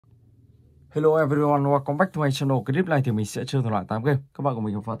Hello everyone, welcome back to my channel. Clip này thì mình sẽ chơi thể loại 8 game. Các bạn cùng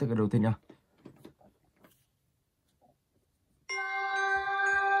mình khám phá từ cái đầu tiên nha.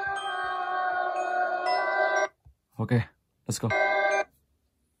 Ok, let's go.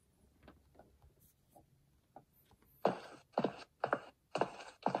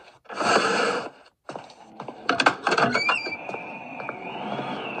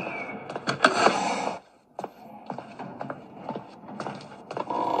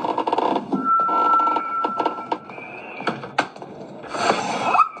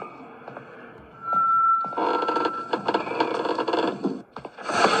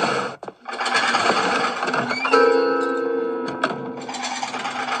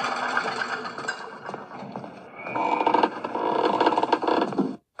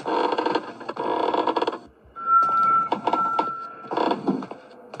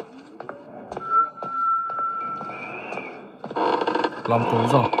 Long cú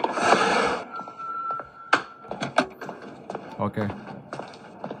rồi. Ok.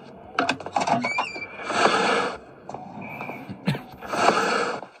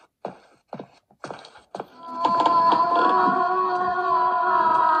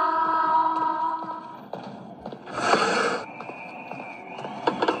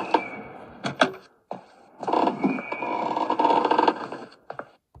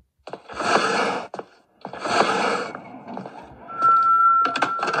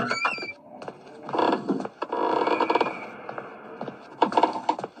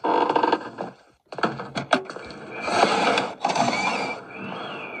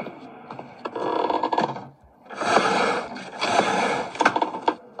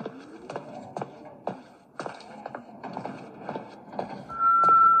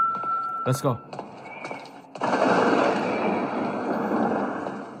 Let's go.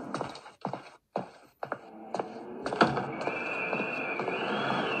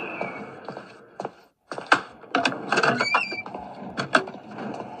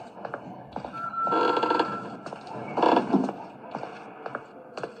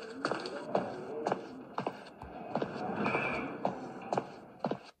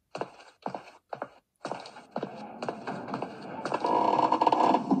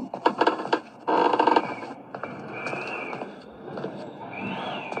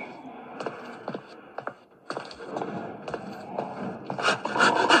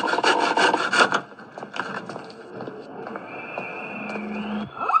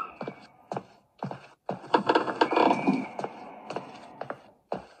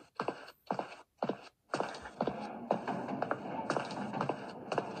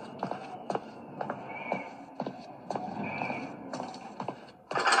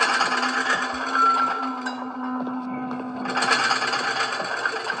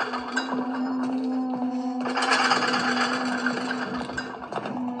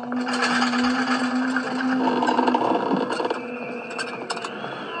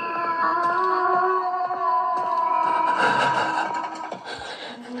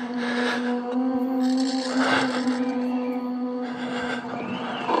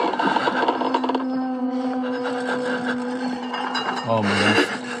 Oh my god.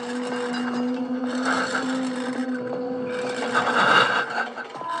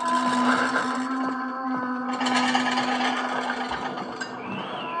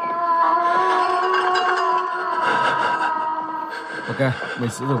 Ok, mình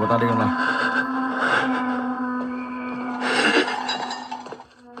sẽ dùng vào ta đi con này.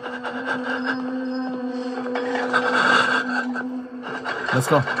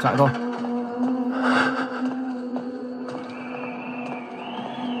 Let's go, chạy thôi.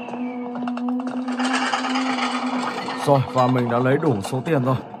 Rồi, và mình đã lấy đủ số tiền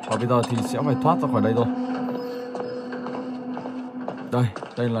rồi. Và bây giờ thì sẽ phải thoát ra khỏi đây thôi.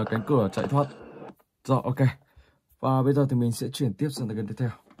 Đây là cánh cửa chạy thoát. Rồi, ok. Và bây giờ thì mình sẽ chuyển tiếp sang game tiếp theo.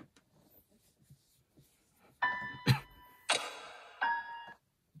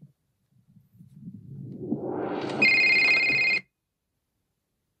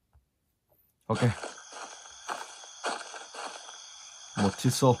 Ok. Một chiếc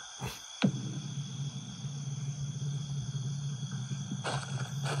xô.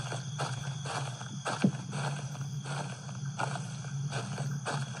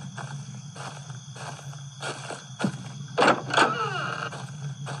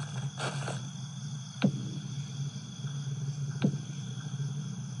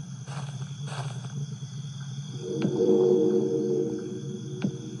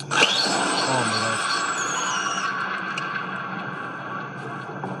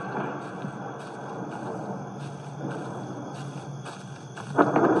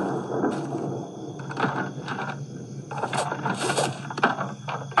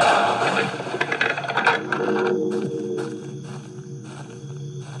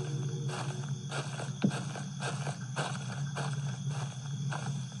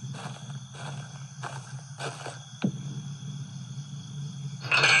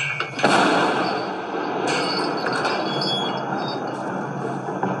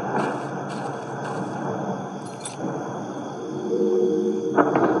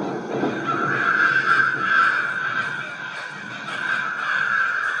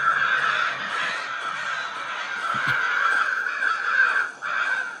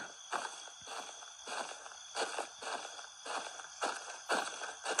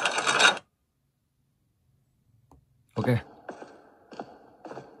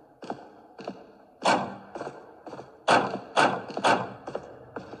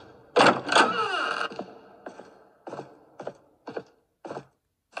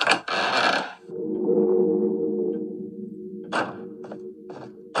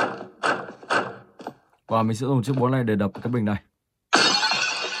 Và mình sẽ dùng chiếc búa này để đập cái bình này.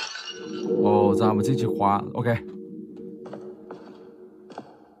 Ồ, ra một chiếc chìa khóa. Ok.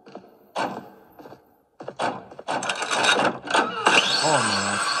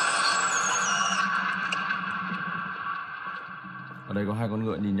 Ở đây có hai con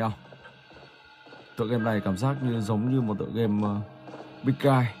ngựa nhìn nhau. Tựa game này cảm giác như giống như một tựa game Big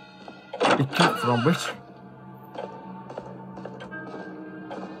Guy, Escape from Beach.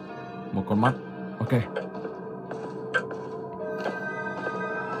 Một con mắt. Ok.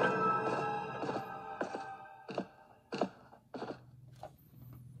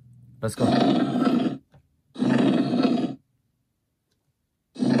 Let's go.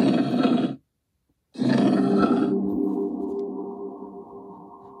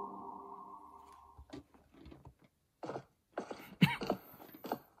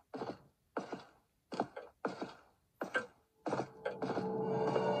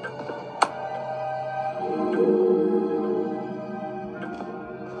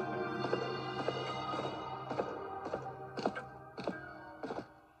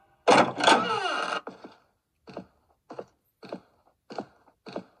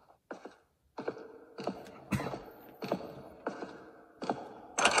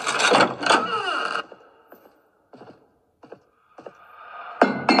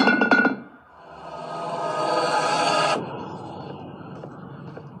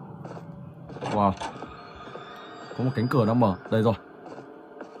 Wow. Có một cánh cửa đã mở. Đây rồi.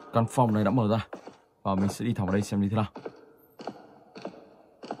 Căn phòng này đã mở ra. Và mình sẽ đi thẳng vào đây xem như thế nào.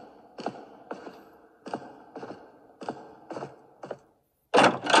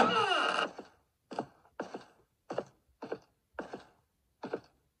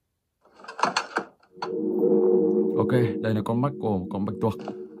 Ok, đây là con mắt của một con bạch tuộc.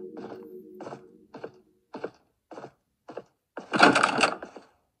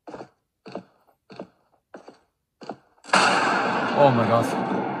 Oh my god.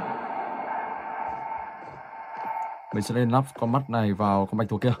 Mình sẽ lên lắp con mắt này vào con bạch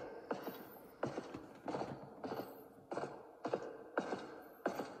tuộc kia.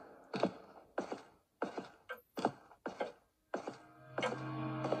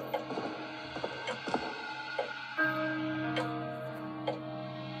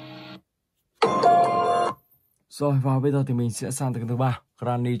 Rồi, và bây giờ thì mình sẽ sang tầng thứ 3,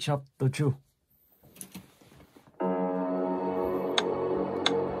 Granny Chapter 2.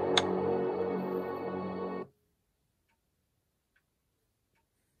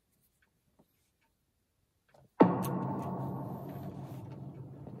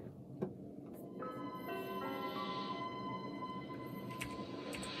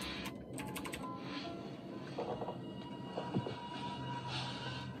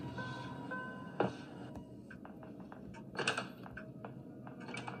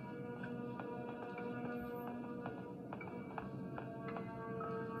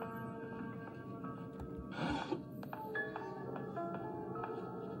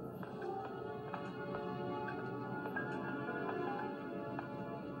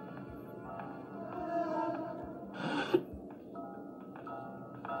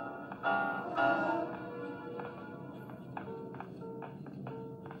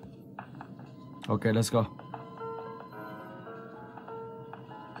 Ok, let's go.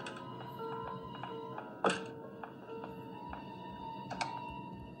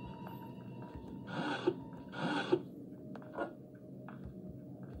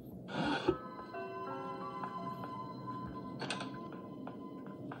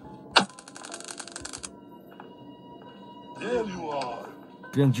 There you are.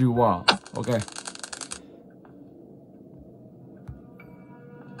 There you are. Ok.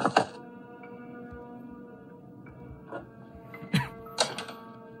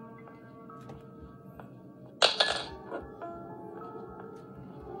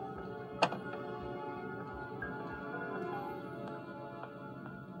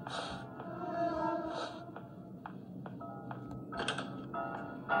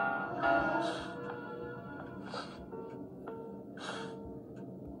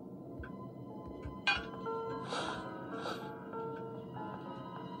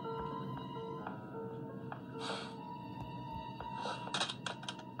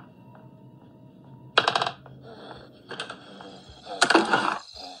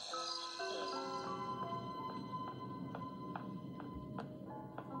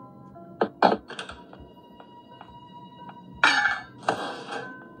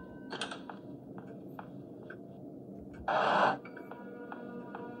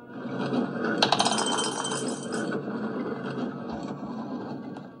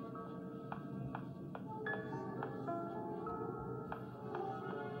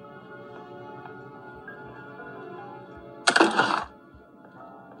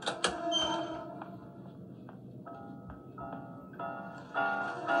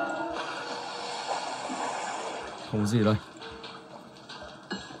 Không có gì đây.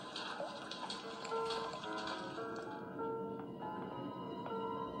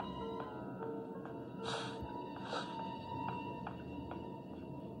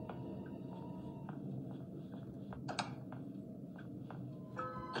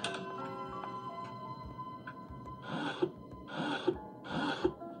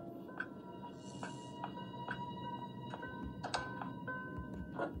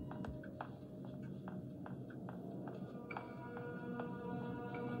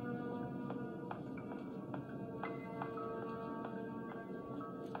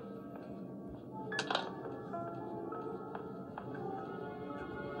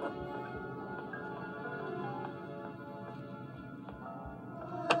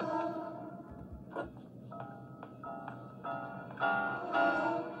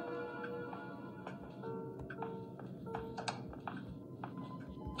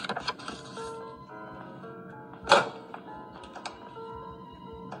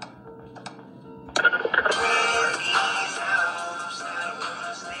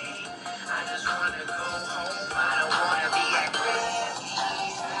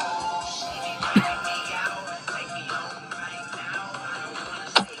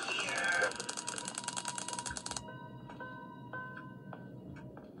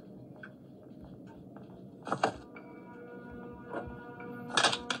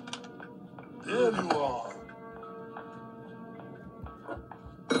 There you are.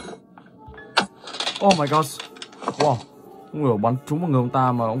 Oh my god. Wow. Không hiểu bắn trúng một người ông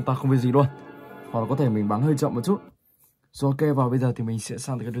ta mà ông ta không biết gì luôn. Hoặc là có thể mình bắn hơi chậm một chút. Rồi ok, và bây giờ thì mình sẽ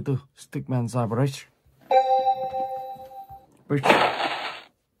sang tới cái thứ tư, Stickman Jailbreak.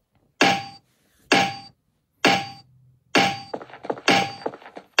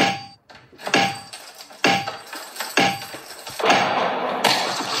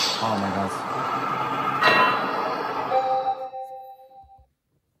 Oh my god.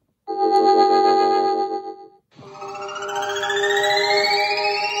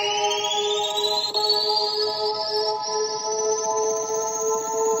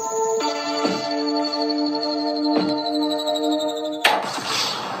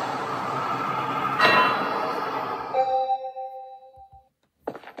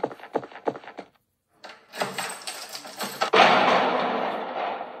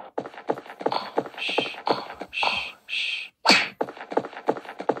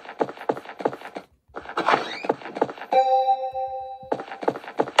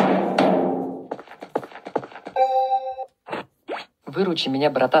 Выручи меня,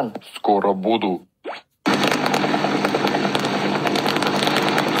 братан. Скоро буду.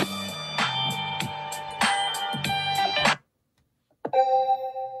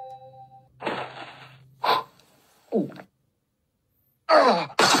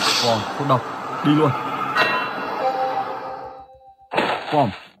 Wow, thuốc độc. Đi luôn. Bom.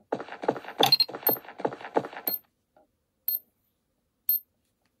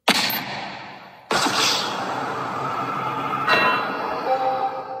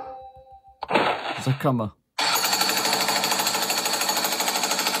 Rất khăm à.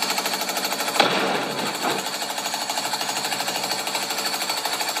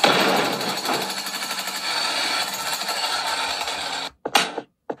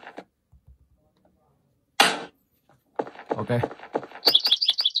 Ok.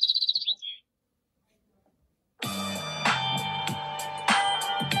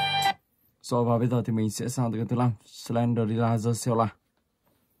 Rồi và bây giờ thì mình sẽ sang tới cái thứ 5, Slendrina Cellar.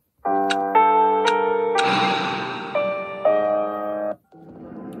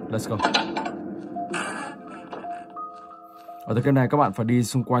 Let's go. Ở cái này các bạn phải đi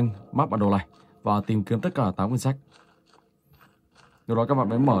xung quanh map bản đồ này và tìm kiếm tất cả 8 quyển sách. Điều đó các bạn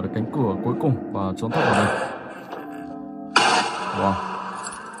mới mở được cánh cửa cuối cùng và trốn thoát vào đây. Wow.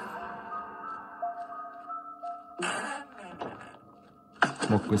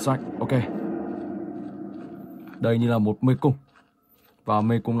 Một quyển sách, ok. Đây như là một mê cung. Và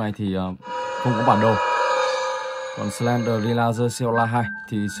mê cung này thì không có bản đồ. Còn Slendrina Cellar 2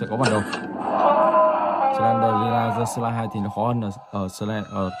 thì sẽ có bản đồ. Slendrina Cellar 2 thì nó khó hơn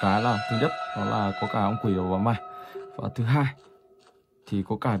ở cái là thứ nhất đó là có cả ông quỷ và ma. Và thứ hai thì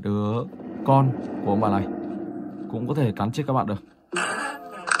có cả đứa con của ông bà này cũng có thể cắn chết các bạn được.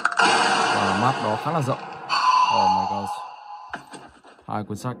 Và map đó khá là rộng. Oh my god. 2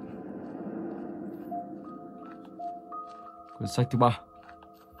 cuốn sách. Cuốn sách thứ 3.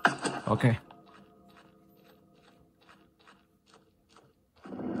 Ok.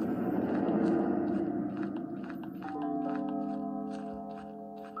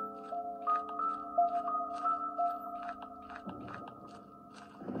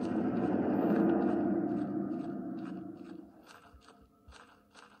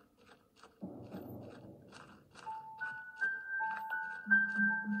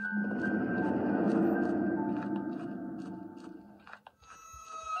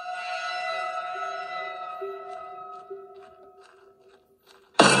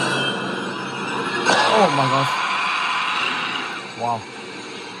 Oh my god. Wow.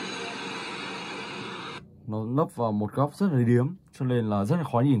 Nó nấp vào một góc rất là điếm, cho nên là rất là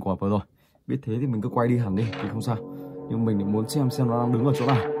khó nhìn quả vừa rồi. Biết thế thì mình cứ quay đi hẳn đi thì không sao. Nhưng mình muốn xem nó đang đứng ở chỗ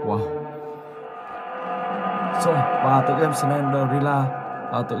nào. Wow. Rồi, và tựa game Slendrina,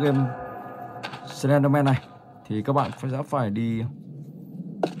 tựa game Slenderman này thì các bạn sẽ phải đi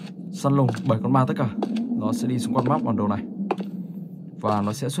săn lùng 7 con ma tất cả. Nó sẽ đi xung quanh map bản đồ này và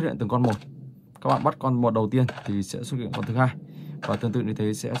nó sẽ xuất hiện từng con một. Các bạn bắt con một đầu tiên thì sẽ xuất hiện con thứ hai, và tương tự như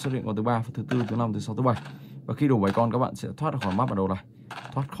thế sẽ xuất hiện con thứ ba, thứ tư, thứ năm, thứ sáu, thứ bảy. Và khi đủ 7 con các bạn sẽ thoát khỏi map bản đồ này,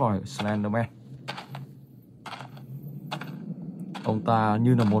 thoát khỏi Slenderman. Ông ta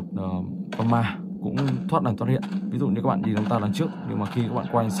như là một con ma cũng thoát ẩn thoát hiện. Ví dụ như các bạn nhìn ông ta đằng trước, nhưng mà khi các bạn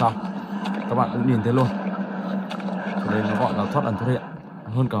quay sau các bạn cũng nhìn thấy luôn. Cho nên nó gọi là thoát ẩn thoát hiện,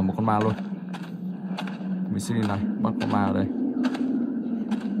 hơn cả một con ma luôn. Mình sẽ đi này, bắt con ma ở đây.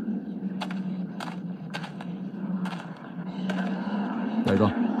 Đây rồi.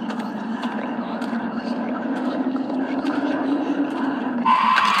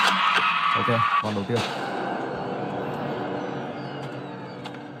 Ok, con đầu tiên.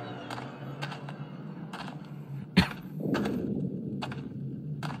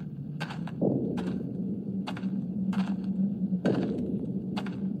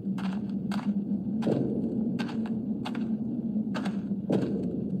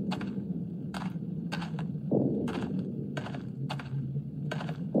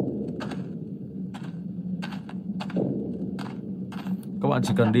 Các bạn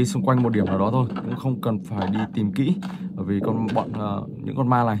chỉ cần đi xung quanh một điểm nào đó thôi, cũng không cần phải đi tìm kỹ, bởi vì những con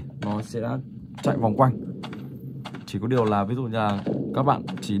ma này nó sẽ chạy vòng quanh. Chỉ có điều là ví dụ như là các bạn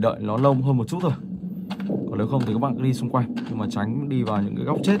chỉ đợi nó lâu hơn một chút thôi, còn nếu không thì các bạn cứ đi xung quanh, nhưng mà tránh đi vào những cái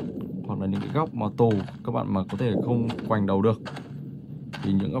góc chết hoặc là những cái góc mà tù các bạn mà có thể không quành đầu được.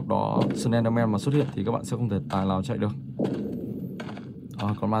 Thì những góc đó Slenderman mà xuất hiện thì các bạn sẽ không thể tài nào chạy được.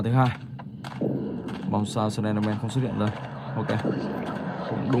 Còn ma thứ hai, mong sao Slenderman không xuất hiện đây. Ok,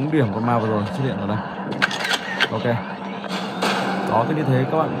 cũng đúng điểm con ma vừa rồi xuất hiện ở đây. Ok, đó, cứ như thế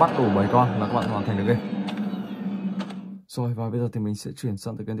các bạn bắt đủ 7 con là các bạn hoàn thành được game. Rồi, và bây giờ thì mình sẽ chuyển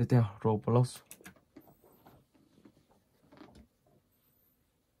sang tựa game tiếp theo, Roblox.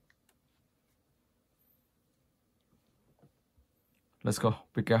 Let's go,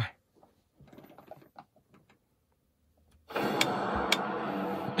 Piggy.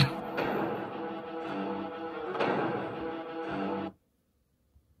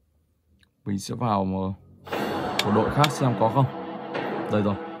 Mình sẽ vào một đội khác xem có không. Đây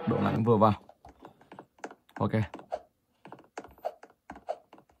rồi, đội này cũng vừa vào. Ok.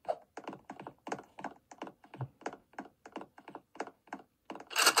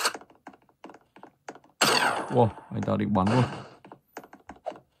 Wow, anh ta định bắn luôn.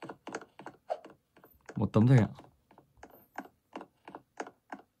 Một tấm thôi ạ.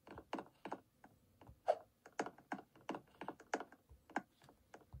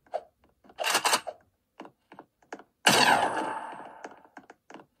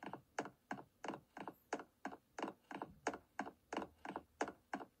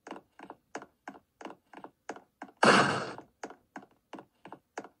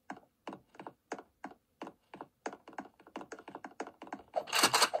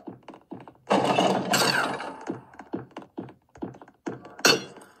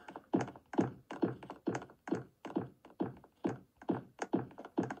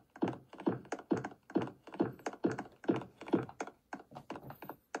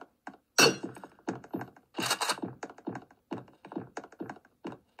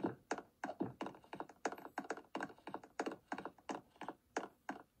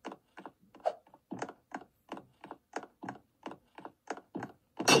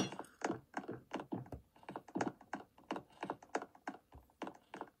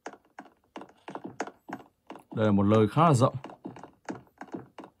 Đây là một lời khá là rộng.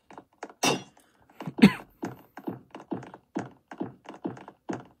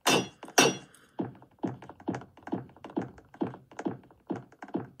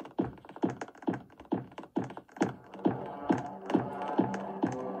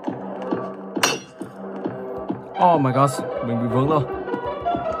 Oh my god, mình bị vướng rồi.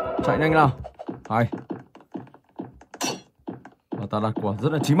 Chạy nhanh nào. Hay. Và ta đặt quả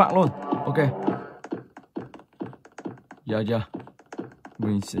rất là chí mạng luôn. Ok. Yeah.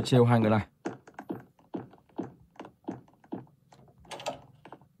 Mình sẽ trêu hai người này.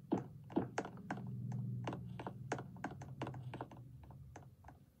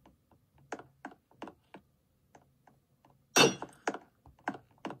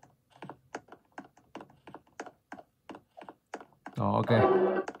 Đó, ok.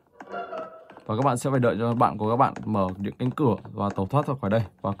 Và các bạn sẽ phải đợi cho bạn của các bạn mở những cánh cửa và tẩu thoát ra khỏi đây.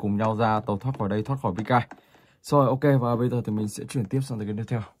 Và cùng nhau ra tẩu thoát khỏi đây, thoát khỏi Piggy. Rồi, ok, và bây giờ thì mình sẽ chuyển tiếp sang cái tiếp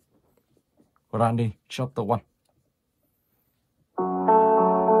theo. Granny Chapter 1.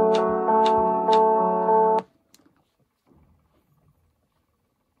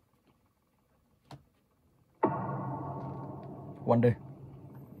 One day.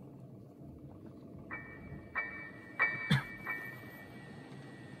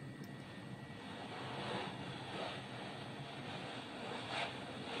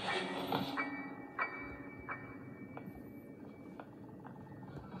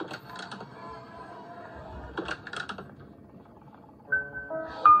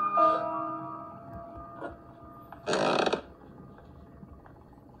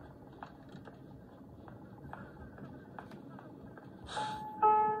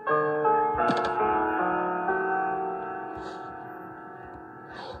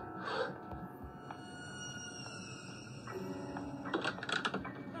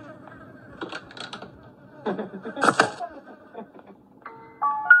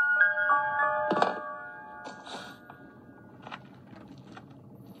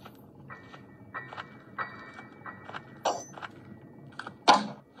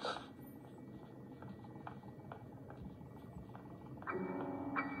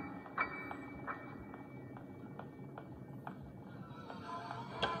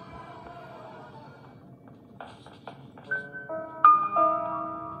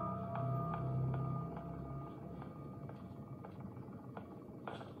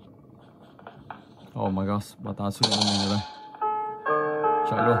 Oh my god, bà ta xuất hiện cho mình ở đây.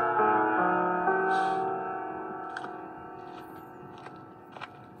 Chạy luôn.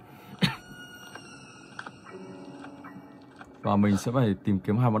 Và mình sẽ phải tìm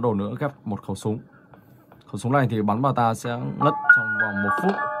kiếm 2 món đồ nữa ghép một khẩu súng. Khẩu súng này thì bắn bà ta sẽ ngất trong vòng 1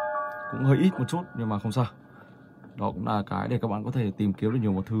 phút. Cũng hơi ít một chút nhưng mà không sao. Đó cũng là cái để các bạn có thể tìm kiếm được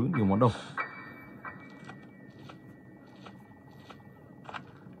nhiều một thứ, nhiều món đồ.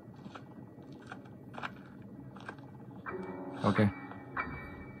 Ok.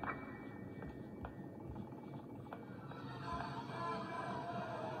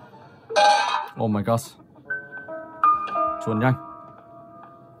 Oh my god. Chuồn nhanh.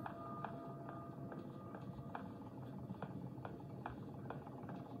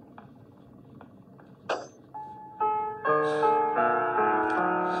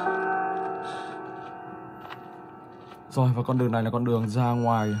 Rồi, và con đường này là con đường ra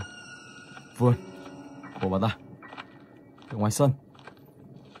ngoài vườn của bà ta, ở ngoài sân.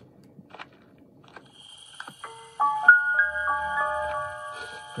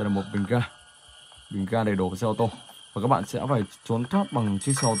 Đây là một bình ga để đổ vào xe ô tô. Và các bạn sẽ phải trốn thoát bằng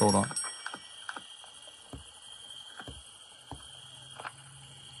chiếc xe ô tô đó.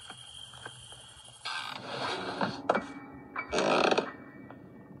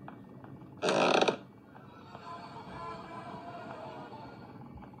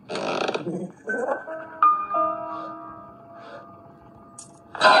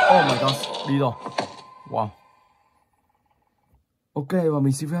 Oh my god, đi rồi. Wow. Ok, và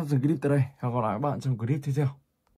mình xin phép dừng clip tại đây. Hẹn gặp lại các bạn trong clip tiếp theo.